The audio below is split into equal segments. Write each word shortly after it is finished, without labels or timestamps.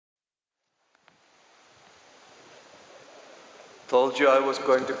Told you I was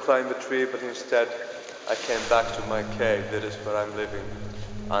going to climb a tree, but instead I came back to my cave. That is where I'm living,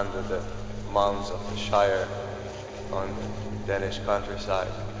 under the mounds of the Shire on the Danish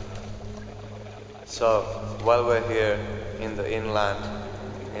countryside. So, while we're here in the inland,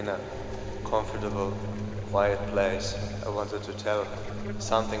 in a comfortable, quiet place, I wanted to tell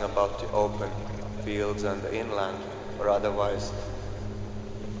something about the open fields and the inland, or otherwise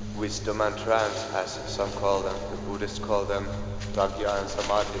wisdom and trance, as some call them. The Buddhists call them pragya and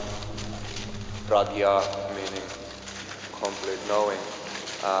samadhi. Pragya meaning complete knowing,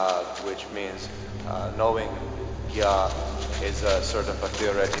 which means knowing. Gya is a sort of a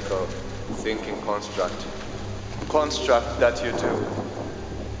theoretical thinking construct that you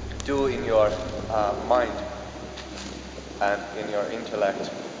do in your mind and in your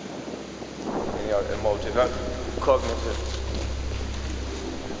intellect, in your emotive and cognitive.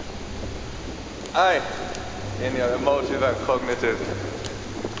 In your emotive and cognitive.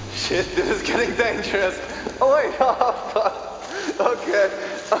 Shit, this is getting dangerous. Oh wait, okay.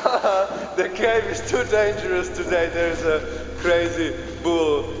 The cave is too dangerous today. There's a crazy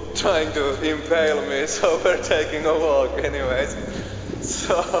bull trying to impale me, so we're taking a walk anyways.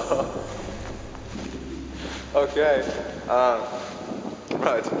 So, okay.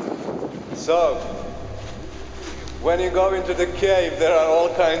 Right. So, when you go into the cave, there are all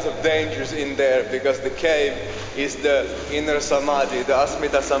kinds of dangers in there, because the cave is the inner samadhi, the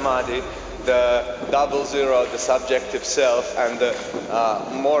asmita samadhi, the double zero, the subjective self, and the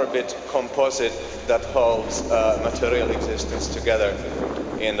morbid composite that holds material existence together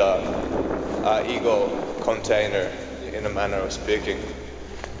in the ego container, in a manner of speaking.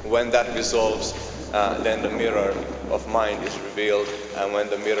 When that dissolves, then the mirror of mind is revealed, and when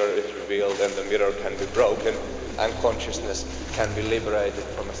the mirror is revealed, then the mirror can be broken, and consciousness can be liberated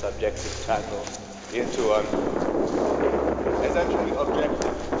from a subjective tangle into an essentially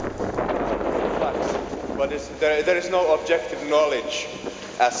objective facts. But there is no objective knowledge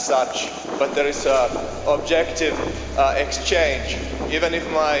as such, but there is an objective exchange. Even if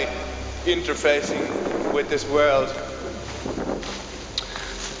my interfacing with this world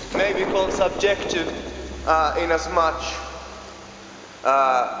may be called subjective in as much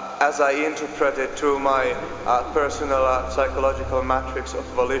as I interpret it through my personal psychological matrix of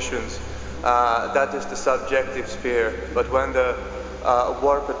volitions, that is the subjective sphere. But when the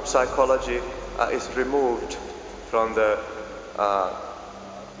warped psychology is removed from the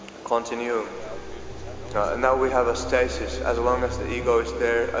continuum, now we have a stasis. As long as the ego is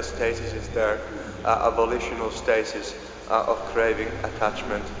there, a stasis is there, a volitional stasis of craving,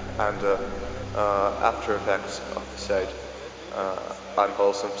 attachment, and after effects of the said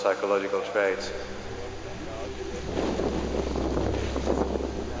unwholesome psychological traits.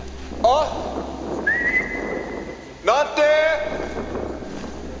 Oh! Not there!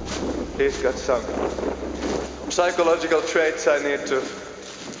 He's got some psychological traits I need to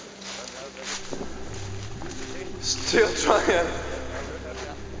still try and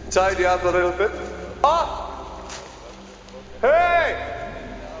tidy up a little bit. Oh! Hey!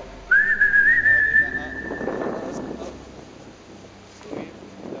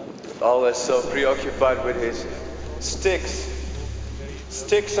 Always so preoccupied with his sticks.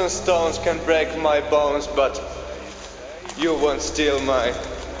 Sticks and stones can break my bones, but you won't steal my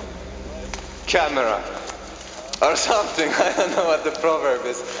camera. Or something, I don't know what the proverb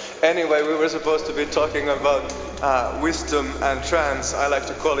is. Anyway, we were supposed to be talking about wisdom and trance. I like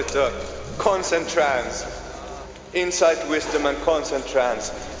to call it Concen-Trance. Insight, wisdom, and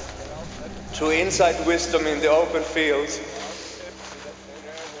Concen-Trance. Through insight, wisdom in the open fields,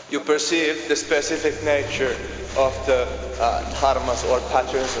 you perceive the specific nature of the dharmas or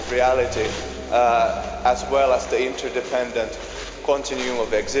patterns of reality, as well as the interdependent continuum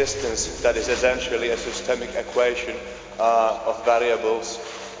of existence that is essentially a systemic equation of variables,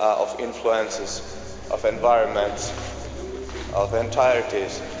 of influences, of environments, of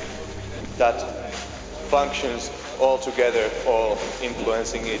entireties that functions all together, all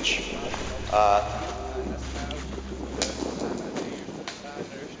influencing each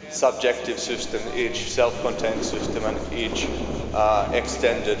subjective system, each self-contained system, and each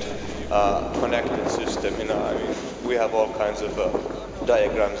extended, connected system. I mean, we have all kinds of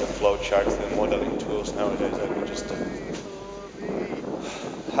diagrams and flowcharts and modeling tools nowadays. I can just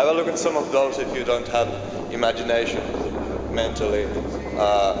have a look at some of those if you don't have imagination mentally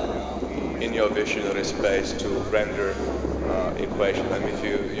in your visionary space to render equation. I mean,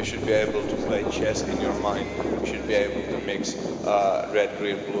 you should be able to play chess in your mind. You should be able to mix red,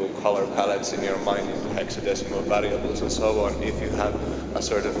 green, blue color palettes in your mind into hexadecimal variables and so on. If you have a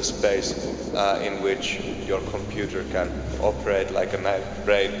sort of a space in which your computer can operate like a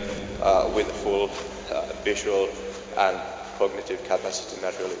brain with full visual and cognitive capacity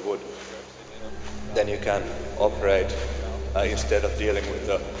naturally would, then you can operate instead of dealing with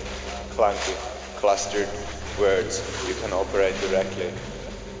the clunky, clustered words, you can operate directly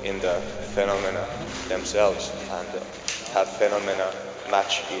in the phenomena themselves and have phenomena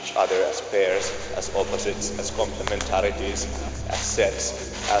match each other as pairs, as opposites, as complementarities, as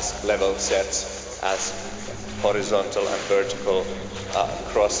sets, as level sets, as horizontal and vertical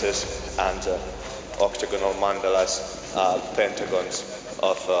crosses and octagonal mandalas, pentagons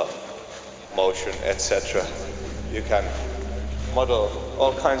of motion, etc. You can model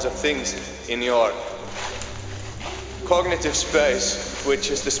all kinds of things in your cognitive space, which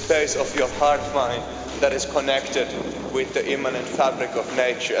is the space of your heart-mind that is connected with the immanent fabric of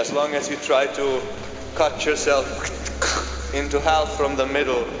nature. As long as you try to cut yourself into half from the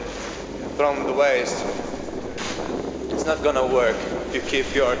middle, from the waist, it's not gonna work. You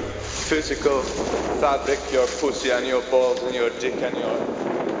keep your physical fabric, your pussy and your balls and your dick and your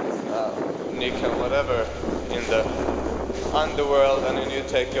nick and whatever in the underworld, and then you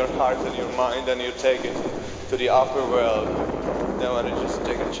take your heart and your mind and you take it to the upper world. Then why don't you just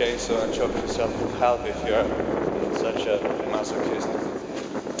take a chainsaw and chop yourself in half if you're such a masochist,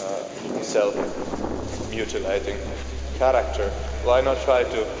 self-mutilating character? Why not try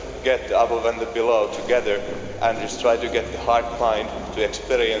to get the above and the below together and just try to get the heart-mind to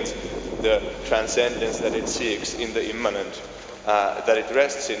experience the transcendence that it seeks in the immanent, that it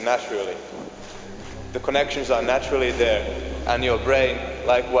rests in naturally. The connections are naturally there, and your brain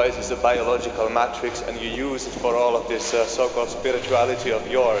likewise is a biological matrix, and you use it for all of this so-called spirituality of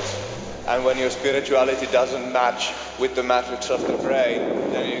yours. And when your spirituality doesn't match with the matrix of the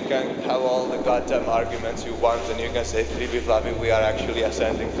brain, then you can have all the goddamn arguments you want, and you can say, flippy-flappy, we are actually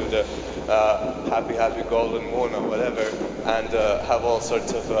ascending to the happy golden moon or whatever, and have all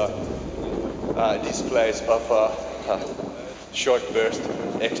sorts of displays of short burst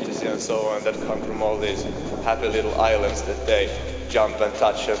ecstasy and so on that come from all these happy little islands that they jump and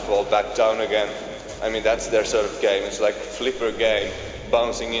touch and fall back down again. I mean, that's their sort of game. It's like a flipper game,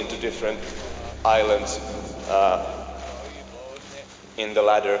 bouncing into different islands in the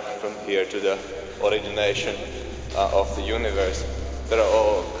ladder from here to the origination of the universe. There are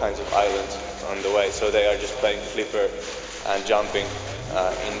all kinds of islands on the way, so they are just playing flipper and jumping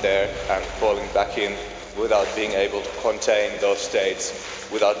in there and falling back in without being able to contain those states,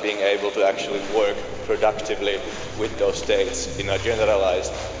 without being able to actually work productively with those states in a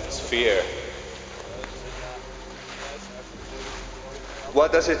generalized sphere.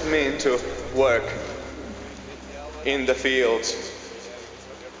 What does it mean to work in the fields?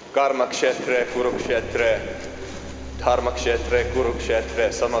 Karma kshetre, kurukshetre, dharma kshetre,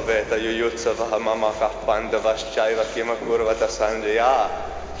 kurukshetre, samaveta yuyutsa vahamamaka pandavaschaiva kima kurvata sanjaya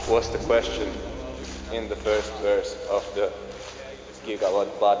was the question in the first verse of the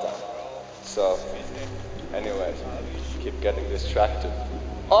Gigawatt Bata. So, anyways, keep getting distracted.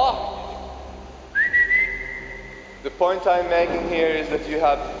 Oh! The point I'm making here is that you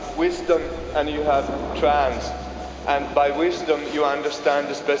have wisdom and you have trance. And by wisdom you understand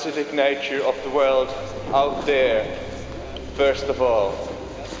the specific nature of the world out there, first of all.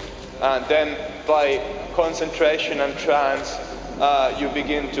 And then by concentration and trance, you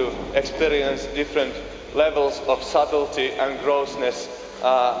begin to experience different levels of subtlety and grossness,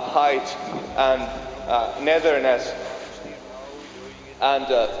 height and netherness,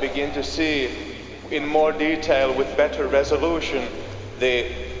 and begin to see in more detail with better resolution the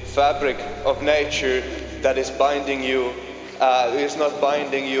fabric of nature that is binding you. It is not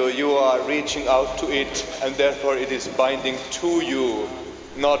binding you, you are reaching out to it, and therefore it is binding to you,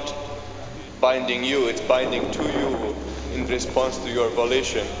 not binding you, it's binding to you in response to your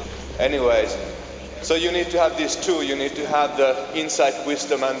volition. Anyways, so you need to have these two. You need to have the insight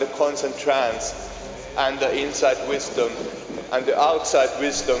wisdom and the Concen-Trance, and the insight wisdom and the outside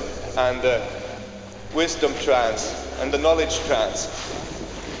wisdom and the wisdom trance and the knowledge trance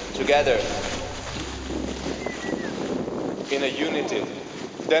together in a unity.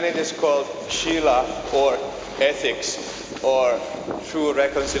 Then it is called Shila, or ethics, or true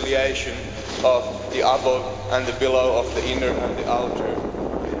reconciliation of the above and the below, of the inner and the outer,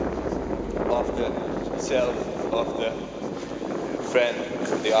 of the self, of the friend,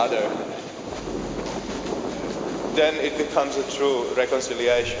 the other. Then it becomes a true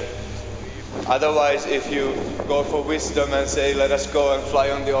reconciliation. Otherwise, if you go for wisdom and say, let us go and fly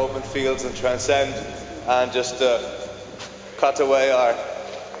on the open fields and transcend and just cut away our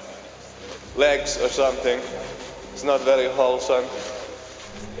legs or something, it's not very wholesome.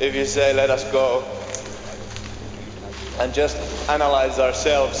 If you say, let us go and just analyze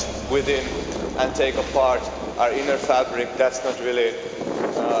ourselves within and take apart our inner fabric, that's not really,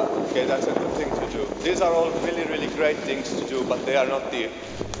 okay, that's a good thing to do. These are all really, really great things to do, but they are not the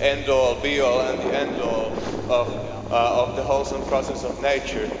end-all, be-all, and the end-all of the wholesome process of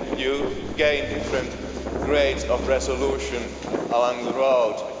nature. You gain different grades of resolution along the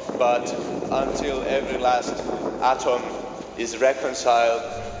road, but until every last atom is reconciled,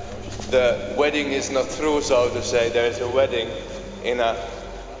 the wedding is not through, so to say. There is a wedding in a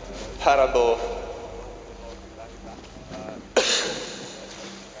parable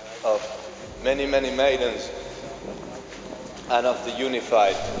of many, many maidens and of the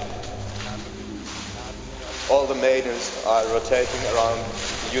unified. All the maidens are rotating around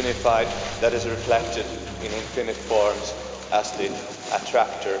the unified that is reflected in infinite forms as the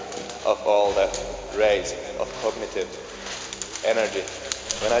attractor of all the rays of cognitive energy.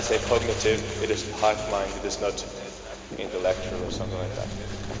 When I say cognitive, it is the heart mind, it is not intellectual or something like that.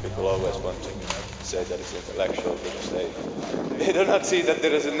 People always want to say that it's intellectual because they do not see that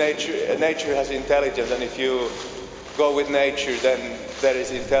there is a nature. Nature has intelligence, and if you go with nature, then there is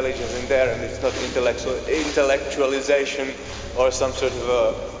intelligence in there, and it's not intellectualization or some sort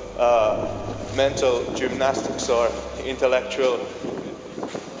of mental gymnastics or intellectual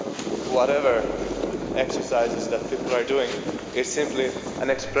whatever exercises that people are doing. It's simply an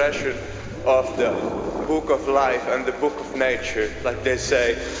expression of the book of life and the book of nature. Like they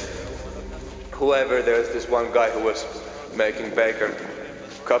say, there's this one guy who was making bacon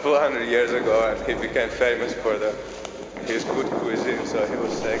a couple of 100 years ago, and he became famous for his good cuisine, so he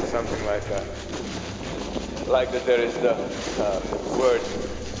was saying something like that there is the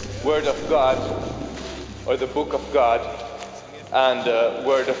word of God, or the book of God, and the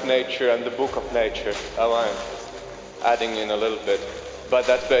word of nature and the book of nature. I'm adding in a little bit, but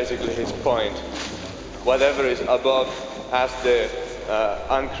that's basically his point. Whatever is above as the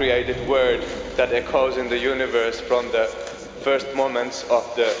uncreated word that echoes in the universe from the first moments of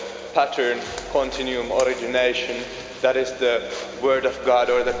the pattern continuum origination, that is the word of God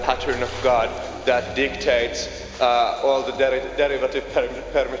or the pattern of God that dictates all the derivative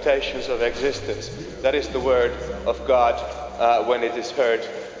permutations of existence. That is the word of God when it is heard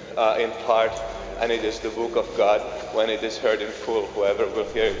in part, and it is the book of God when it is heard in full. Whoever will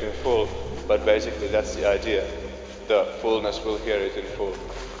hear it in full, but basically that's the idea. The fullness will hear it in full.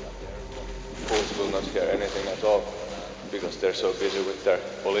 Fools will not hear anything at all because they're so busy with their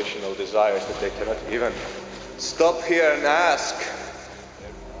volitional desires that they cannot even stop here and ask.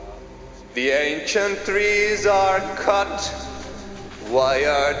 The ancient trees are cut. Why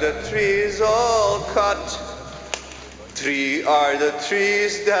are the trees all cut? 3 are the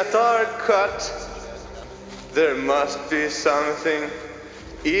trees that are cut. There must be something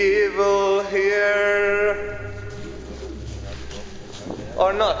evil here.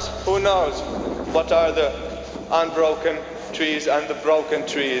 Or not, who knows? What are the unbroken trees and the broken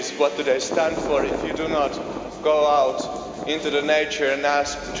trees? What do they stand for? If you do not go out into the nature and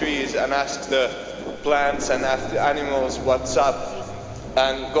ask trees and ask the plants and ask the animals what's up,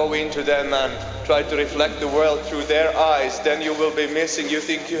 and go into them and try to reflect the world through their eyes, then you will be missing. You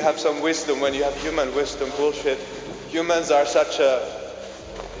think you have some wisdom when you have human wisdom. Bullshit. Humans are such an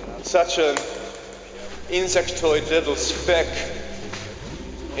insectoid little speck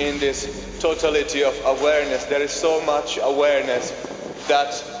in this totality of awareness. There is so much awareness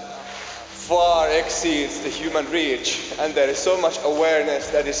that far exceeds the human reach, and there is so much awareness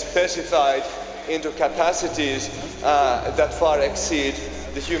that is specified into capacities that far exceed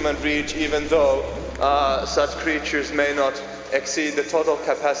the human reach, even though such creatures may not exceed the total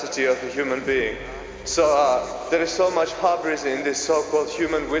capacity of a human being. So there is so much hubris in this so-called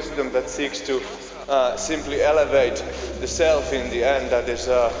human wisdom that seeks to simply elevate the self in the end. That is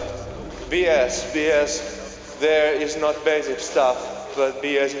BS. BS, there is not basic stuff, but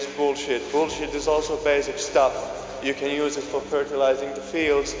BS is bullshit. Bullshit is also basic stuff. You can use it for fertilizing the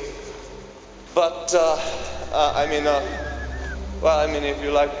fields. But, if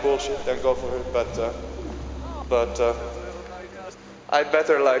you like bullshit, then go for it. But I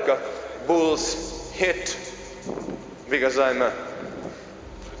better like a bull's hit, because I'm a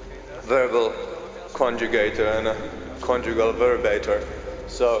verbal conjugator and a conjugal verbator.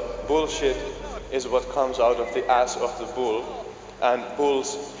 So bullshit is what comes out of the ass of the bull, and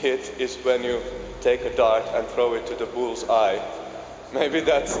bull's hit is when you take a dart and throw it to the bull's eye. Maybe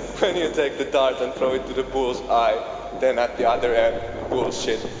that's when you take the dart and throw it to the bull's eye, then at the other end,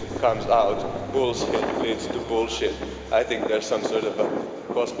 bullshit comes out. Bullshit leads to bullshit. I think there's some sort of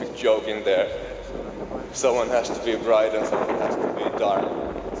a cosmic joke in there. Someone has to be bright and someone has to be dark.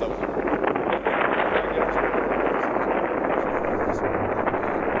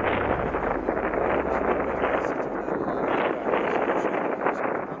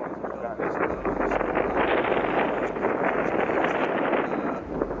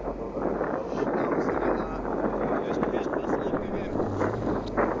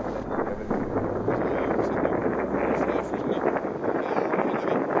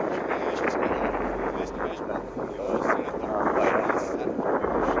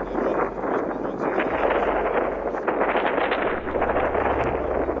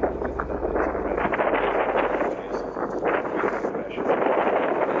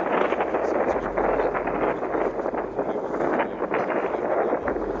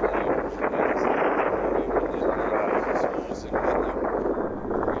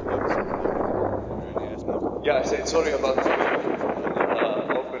 Yeah, I said sorry about the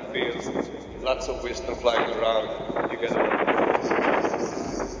open fields, lots of wisdom flying around. You get a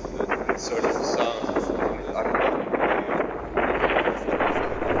sort of sound.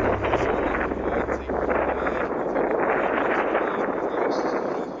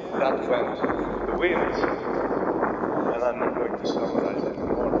 That went the wind, and I'm not going to summarize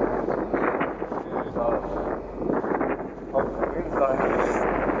anymore. On the inside,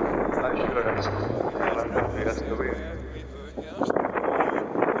 I'm sure that's as the wind.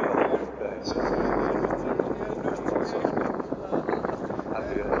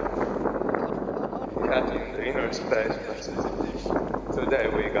 Cat in the inner space, but today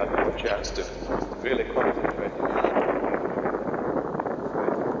we got the chance to really concentrate.